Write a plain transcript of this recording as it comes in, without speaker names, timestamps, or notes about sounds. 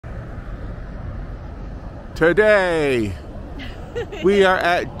Today, we are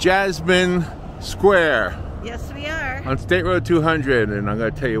at Jasmine Square. Yes, we are. On State Road 200, and I'm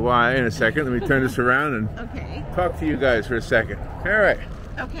going to tell you why in a second. Let me turn this around and talk to you guys for a second. All right.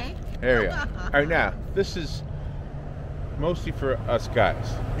 Okay. There we go. All right, now, this is mostly for us guys.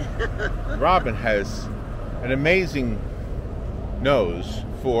 Robin has an amazing nose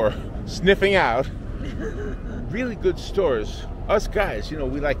for sniffing out really good stores. Us guys, you know,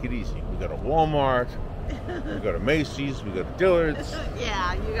 we like it easy. We go to Walmart, we go to Macy's, we go to Dillard's.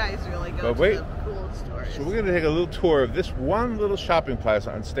 Yeah, you guys really go to the cool stores. So we're going to take a little tour of this one little shopping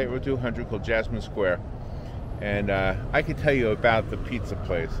plaza on State Road 200 called Jasmine Square. And I can tell you about the pizza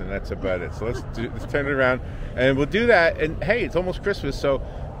place, and that's about it. So let's turn it around, and we'll do that. And hey, it's almost Christmas, so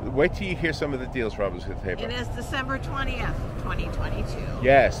wait till you hear some of the deals Robin's going to tell you about. It is December 20th, 2022.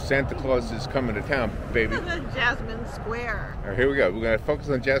 Yes, Santa Claus is coming to town, baby. Jasmine Square. All right, here we go. We're going to focus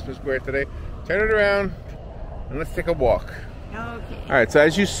on Jasmine Square today. Turn it around, and let's take a walk. Okay. All right, so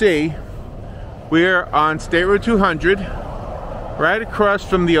as you see, we're on State Road 200. Right across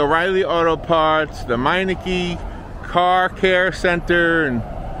from the O'Reilly Auto Parts, the Meineke Car Care Center, and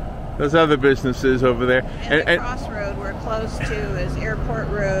those other businesses over there. And the crossroad we're close to is Airport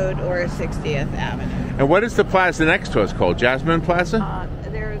Road or 60th Avenue. And what is the plaza next to us called? Jasmine Plaza?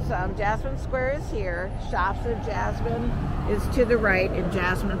 There's Jasmine Square is here. Shops of Jasmine is to the right, and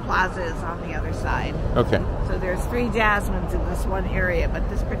Jasmine Plaza is on the other side. Okay. So there's 3 Jasmines in this one area, but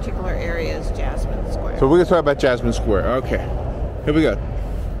this particular area is Jasmine Square. So we're going to talk about Jasmine Square. Okay. Here we go.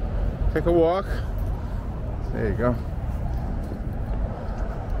 Take a walk. There you go.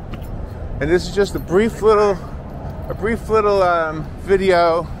 And this is just a brief little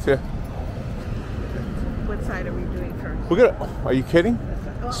video to. What side are we doing first? We're gonna. Are you kidding?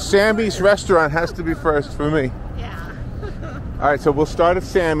 Sammy's restaurant has to be first for me. Yeah. All right, so we'll start at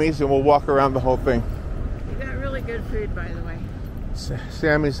Sammy's and we'll walk around the whole thing. You got really good food, by the way.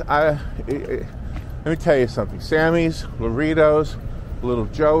 Sammy's. Let me tell you something. Sammy's, Loritos, Little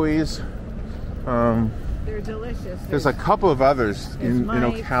Joey's. They're delicious. There's a couple of others in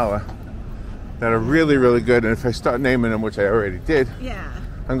Ocala that are really, really good. And if I start naming them, which I already did, yeah,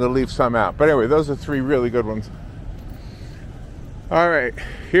 I'm going to leave some out. But anyway, those are 3 really good ones. All right,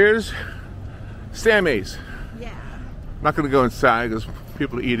 here's Sammy's. Yeah. I'm not going to go inside because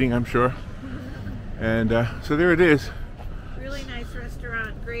people are eating, I'm sure. And so there it is. Really nice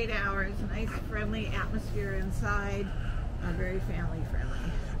restaurant, great hours, nice friendly atmosphere inside, very family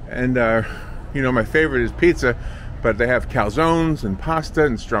friendly. And you know, my favorite is pizza, but they have calzones and pasta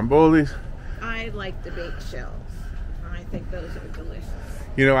and strombolis. I like the baked shells. I think those are delicious.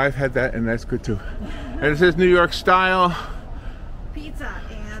 You know, I've had that, and that's good too. And it says New York style pizza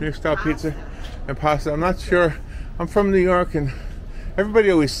and New York style pizza and pasta. I'm not sure. I'm from New York, and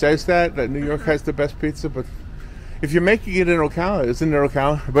everybody always says that New York has the best pizza, but if you're making it in Ocala, it's in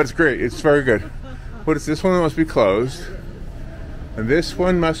Ocala, but it's great. It's very good. What is this one? Must be closed. And this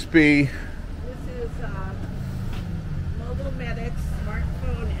one must be. This is Mobile Medics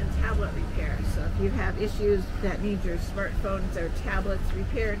smartphone and tablet repair. So if you have issues that need your smartphones or tablets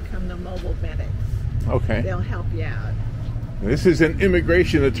repaired, come to Mobile Medics. Okay. They'll help you out. This is an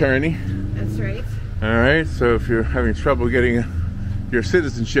immigration attorney. That's right. All right. So if you're having trouble getting your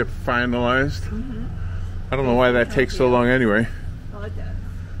citizenship finalized. I don't know why that takes so long anyway. Well, it does.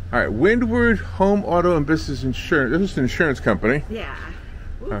 All right, Windward Home Auto and Business Insurance. This is an insurance company. Yeah.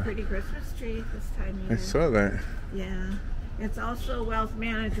 Ooh, pretty Christmas tree this time of year. I saw that. Yeah. It's also wealth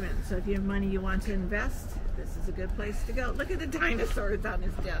management. So if you have money you want to invest, this is a good place to go. Look at the dinosaurs on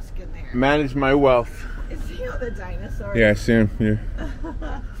his desk in there. Manage my wealth. Is he on the dinosaur? Yeah, I see him.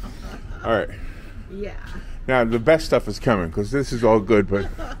 Yeah. All right. Yeah. Now, the best stuff is coming because this is all good, but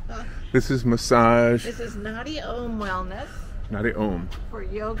this is massage. This is Nadi Om Wellness. Nadi Om. For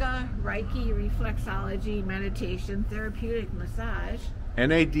yoga, Reiki, reflexology, meditation, therapeutic massage.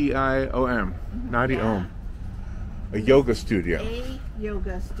 N-A-D-I-O-M. Nadi Om. A yoga studio. A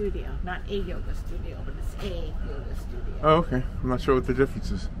yoga studio. Not a yoga studio, but it's a yoga studio. Oh, okay. I'm not sure what the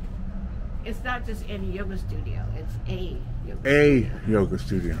difference is. It's not just any yoga studio. It's a yoga studio. A yoga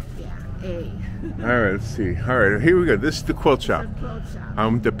studio. Yeah, a. All right, let's see. All right, here we go. This is the quilt shop. It's a quilt shop.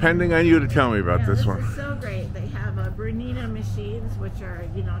 I'm depending on you to tell me about this one. This is so great. They have Bernina machines, which are,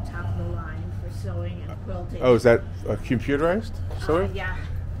 you know, top of the line for sewing and quilting. Oh, is that computerized sewing? Yeah.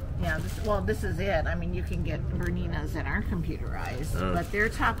 Yeah, this is it. I mean, you can get Berninas that aren't computerized, but they're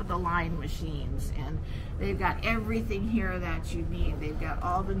top of the line machines, and they've got everything here that you need. They've got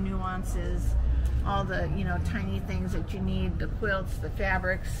all the nuances, all the, you know, tiny things that you need, the quilts, the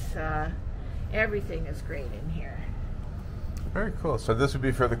fabrics, everything is great in here. Very cool. So this would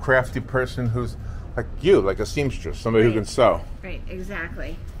be for the crafty person who's like you, like a seamstress, somebody who can sew. Right,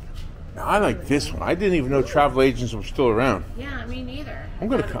 exactly. Now, I like this one. I didn't even know travel agents were still around. Yeah, me neither. I'm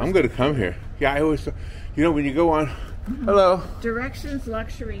gonna come here. Yeah, I always, you know, when you go on. Hello. Directions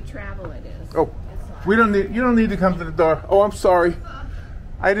Luxury Travel. It is. Oh, you don't need to come to the door. Oh, I'm sorry.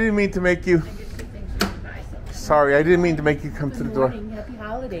 I didn't mean to make you. Sorry, I didn't mean to make you come to the door. Happy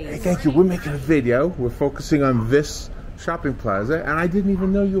holidays. Hey, thank you. We're making a video. We're focusing on this shopping plaza, and I didn't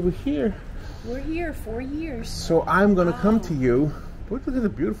even know you were here. We're here 4 years. So I'm going to come to you. Look at the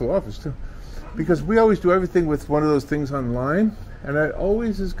beautiful office, too. Because we always do everything with one of those things online, and it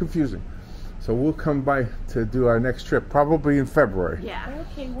always is confusing. So we'll come by to do our next trip, probably in February. Yeah.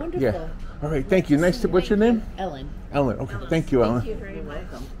 Okay, wonderful. Yeah. All right, thank you. Nice to, what's your name? Ellen. Ellen. Okay, thank you, Ellen. Thank you very much.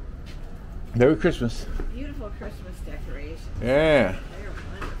 Merry Christmas. Beautiful Christmas decorations. Yeah. They're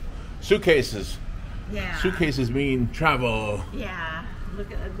wonderful. Suitcases. Yeah. Suitcases mean travel. Yeah.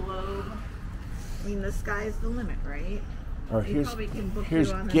 Look at the globe. I mean, the sky's the limit, right? Oh, You probably can book here's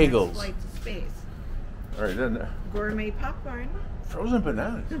you on the Giggles. next flight to space. All right, then Gourmet popcorn. frozen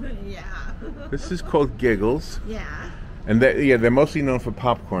bananas. Yeah. This is called Giggles, Yeah. and they're mostly known for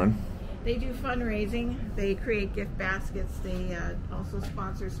popcorn. They do fundraising. They create gift baskets. They also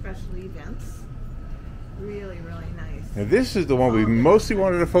sponsor special events. Really, really nice. Now this is the one we mostly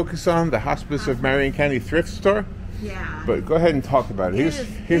wanted to focus on, the Hospice of Marion County Thrift Store. Yeah. But go ahead and talk about it.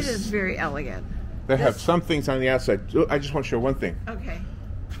 It is very elegant. They have some things on the outside. I just want to show one thing. Okay.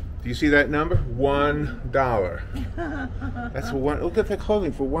 Do you see that number? $1. That's one. Look at that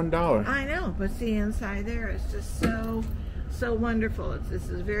clothing for $1. I know, but see inside there, it's just so wonderful. This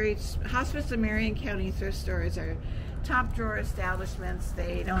is very Hospice of Marion County Thrift Stores are top drawer establishments.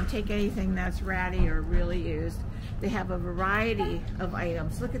 They don't take anything that's ratty or really used. They have a variety of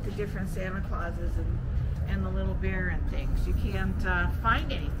items. Look at the different Santa Clauses and the little bear and things. You can't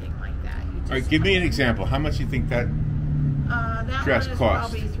find anything like that. You just, All right, give me an example. How much do you think that that dress one is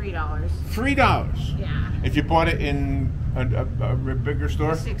cost? probably $3. $3. Yeah. If you bought it in a bigger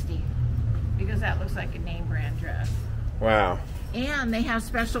store? $60, because that looks like a name brand dress. Wow. And they have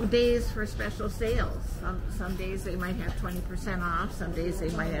special days for special sales. Some days they might have 20% off. Some days they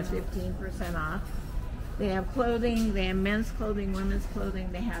might have 15% off. They have clothing. They have men's clothing, women's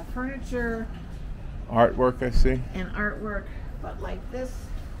clothing. They have furniture. Artwork, I see. And artwork. But like this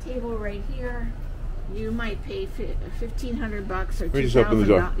table right here, you might pay $1,500 or $2,000. Just open the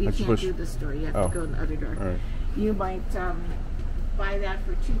door. You can't do this door. You have to go in the other door. All right. You might buy that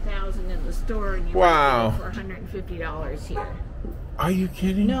for $2,000 in the store, and you Wow. might get it for $150 here. Are you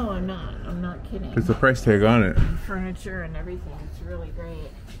kidding? No, I'm not. I'm not kidding. There's a price tag on it. Furniture and everything. It's really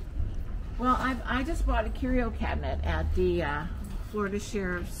great. Well, I just bought a curio cabinet at the Florida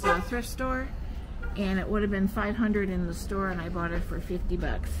Sheriff's thrift store, and it would have been $500 in the store, and I bought it for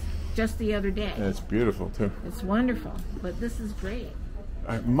 $50 just the other day. And it's beautiful too. It's wonderful, but this is great.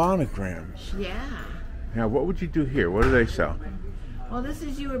 Monograms. Yeah. Now, what would you do here? What do they sell? Well, this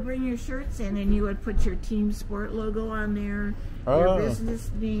is, you would bring your shirts in and you would put your Team Sport logo on there, Oh. your business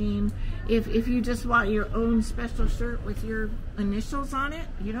name. If you just want your own special shirt with your initials on it,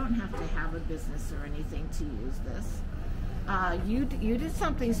 you don't have to have a business or anything to use this. You did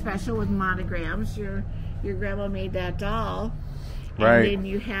something special with monograms. Your grandma made that doll, and Right. then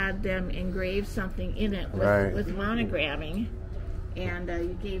you had them engrave something in it with, Right. with monogramming, and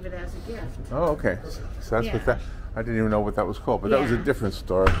you gave it as a gift. Oh, okay. So that's Yeah. what that. I didn't even know what that was called, but that was a Yeah. different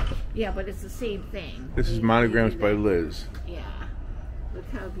store. Yeah, but it's the same thing. This is They Monograms do by that. Liz. Yeah. Look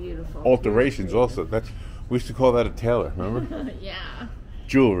how beautiful. Alterations also. That's, we used to call that a tailor, remember? Yeah.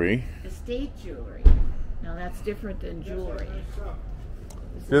 Jewelry. Estate jewelry. Now that's different than jewelry.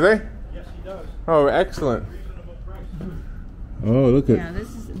 Do they? Yes, he does. Oh, excellent. Oh, look at. Yeah,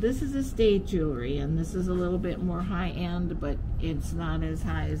 this is estate jewelry, and this is a little bit more high end, but it's not as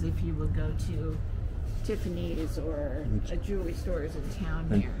high as if you would go to Tiffany's or a jewelry stores in town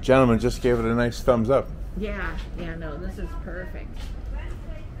And here. gentleman just gave it a nice thumbs up. Yeah, no, this is perfect.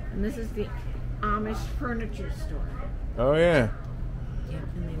 And this is the Amish furniture store. Oh, yeah. Yeah,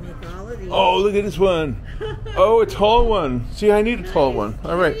 and they make all of these. Oh, look at this one. Oh, a tall one. See, I need a tall one.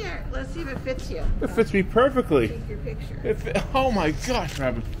 All right. Here, let's see if it fits you. It fits me perfectly. Take your picture. Oh, my gosh,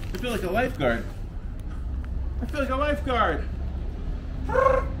 Robin. I feel like a lifeguard. I feel like a lifeguard.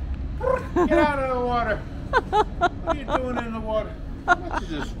 Get out of the water. What are you doing in the water? What is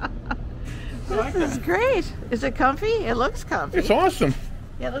this? I like This is that. great. Is it comfy? It looks comfy. It's awesome.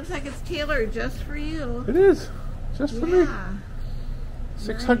 Yeah, it looks like it's tailored just for you. It is. Just for me. Yeah.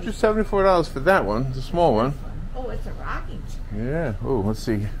 $674 for that one, the small one. Oh, it's a rocking chair. Yeah. Oh, let's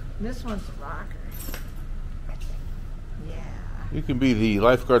see. This one's a rocker. Yeah. You can be the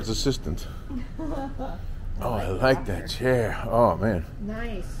lifeguard's assistant. Oh, I like that chair. Oh, man.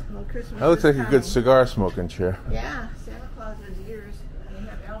 Nice. Well, Christmas That looks is like a good coming. cigar smoking chair. Yeah, Santa Claus has ears. They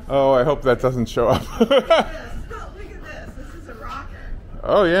have elves. Oh, I hope that doesn't show up. Look at this. Oh, look at this. This is a rocker.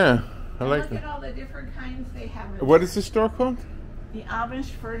 Oh, yeah. I And like look at that. all the different kinds they have. What is this store called? The Amish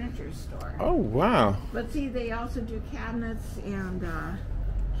Furniture Store. Oh, wow. But see, they also do cabinets and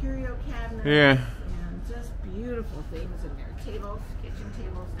curio cabinets. Yeah. And just beautiful things in there. Tables, kitchen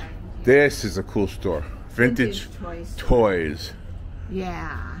tables, dining tables. This is a cool store. Vintage toy store. toys.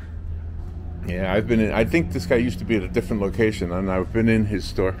 Yeah. Yeah, I've been in. I think this guy used to be at a different location, and I've been in his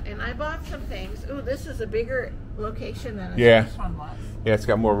store. And I bought some things. Ooh, this is a bigger location than the Yeah. first one was. Yeah, it's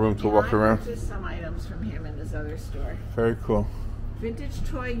got more room to And walk I around. purchased some items from him in this other store. Very cool. Vintage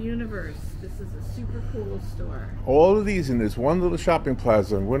Toy Universe. This is a super cool store. All of these in this one little shopping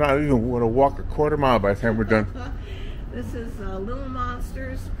plaza. We're not even going to walk a quarter mile by the time we're done. This is Little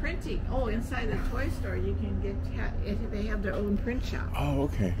Monsters printing. Oh, inside the toy store, you can get. They have their own print shop. Oh,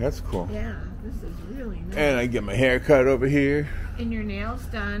 okay, that's cool. Yeah, this is really nice. And I get my hair cut over here. And your nails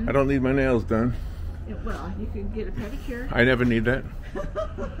done. I don't need my nails done. Well, you could get a pedicure. I never need that.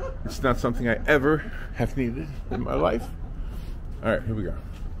 It's not something I ever have needed in my life. All right, here we go.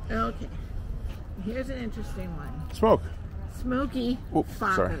 Okay. Here's an interesting one. Smoke. Smoky Oh,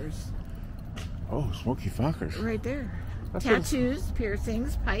 sorry. Fockers. Oh, Smoky Fockers. Right there. That's what Tattoos,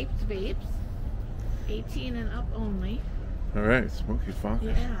 piercings, pipes, vapes. 18 and up only. All right, Smoky Fockers.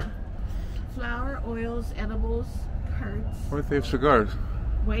 Yeah. Flour, oils, edibles, cards, What if they have cigars?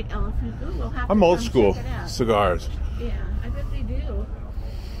 white elephant. Ooh, we'll have to I'm old come school. check it out. Cigars. Yeah, I bet they do.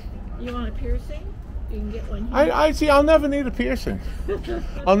 You want a piercing? You can get one here. I see. I'll never need a piercing.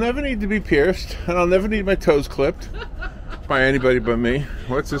 I'll never need to be pierced, and I'll never need my toes clipped by anybody but me.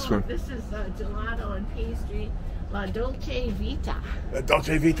 What's this one? This is gelato and pastry, La Dolce Vita.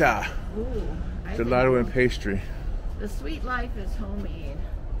 Dolce Vita. Ooh, I Gelato think and pastry. the sweet life is homemade.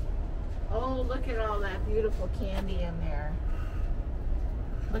 Oh, look at all that beautiful candy in there.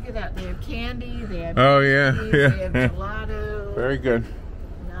 Look at that. They have candy. They have Oh, yeah, pastries, yeah, They have yeah. gelato. Very good.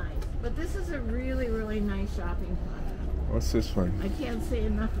 Nice. But this is a really, really nice shopping plaza. What's this one? I can't say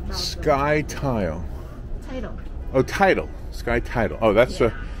enough about Sky Tile. the title. Oh, title. Sky Title. Oh, that's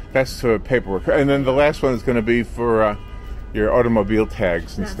Yeah. that's paperwork. And then the last one is going to be for your automobile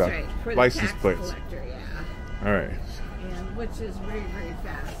tags and That's stuff. right. For the License tax plates. collector, yeah. All right. And which is very, very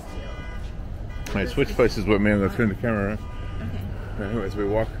fast too. All right. Switch places with me. I'm going to turn the camera around. Okay. Anyway, as we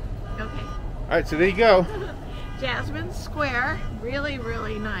walk. Okay. All right. So there you go. Jasmine Square, really,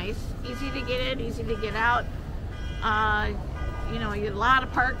 really nice. Easy to get in, easy to get out. You know, you have a lot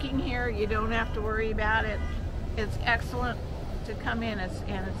of parking here. You don't have to worry about it. It's excellent to come in, and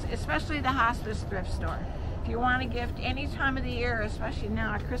it's especially the hospice thrift store. If you want a gift any time of the year, especially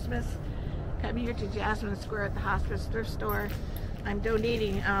now at Christmas, come here to Jasmine Square at the hospice thrift store. I'm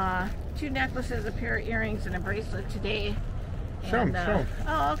donating 2 necklaces, a pair of earrings, and a bracelet today. Show 'em, show 'em.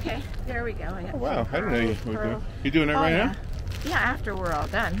 Oh, okay. There we go. I got Oh, wow. some I didn't know you were doing. You doing it right yeah. now? Yeah, after we're all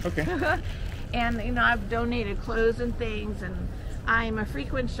done. Okay. And you know, I've donated clothes and things, and I'm a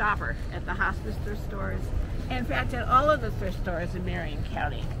frequent shopper at the hospice thrift stores. In fact, at all of the thrift stores in Marion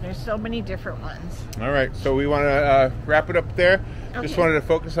County. There's so many different ones. All right. So we want to wrap it up there. Just Okay. wanted to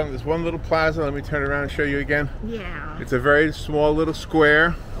focus on this one little plaza. Let me turn around and show you again. Yeah. It's a very small little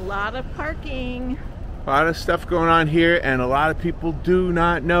square. A lot of parking. A lot of stuff going on here, and a lot of people do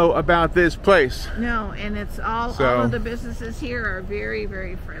not know about this place. No, and it's all So- of the businesses here are very,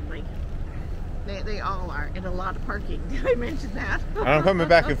 very friendly. They all are. And a lot of parking. Did I mention that? And I'm coming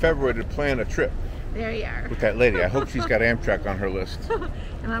back in February to plan a trip There you are. with that lady. I hope she's got Amtrak on her list.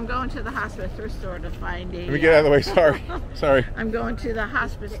 And I'm going to the hospice thrift store to find a... Let me get out of the way. Sorry. Sorry. I'm going to the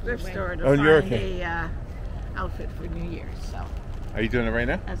hospice thrift store to Oh, you're find okay. a outfit for New Year's. So Are you doing it right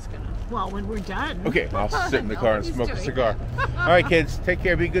now? that's gonna. Well, when we're done. Okay, I'll sit in the car and He's smoke a doing cigar. that. All right, kids. Take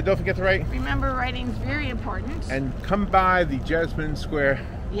care. Be good. Don't forget to write. Remember, writing's very important. And come by the Jasmine Square.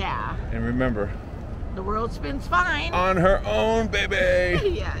 Yeah, And remember, the world spins fine. on her own, baby.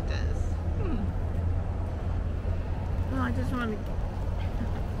 Yeah, it does. Well, I just want to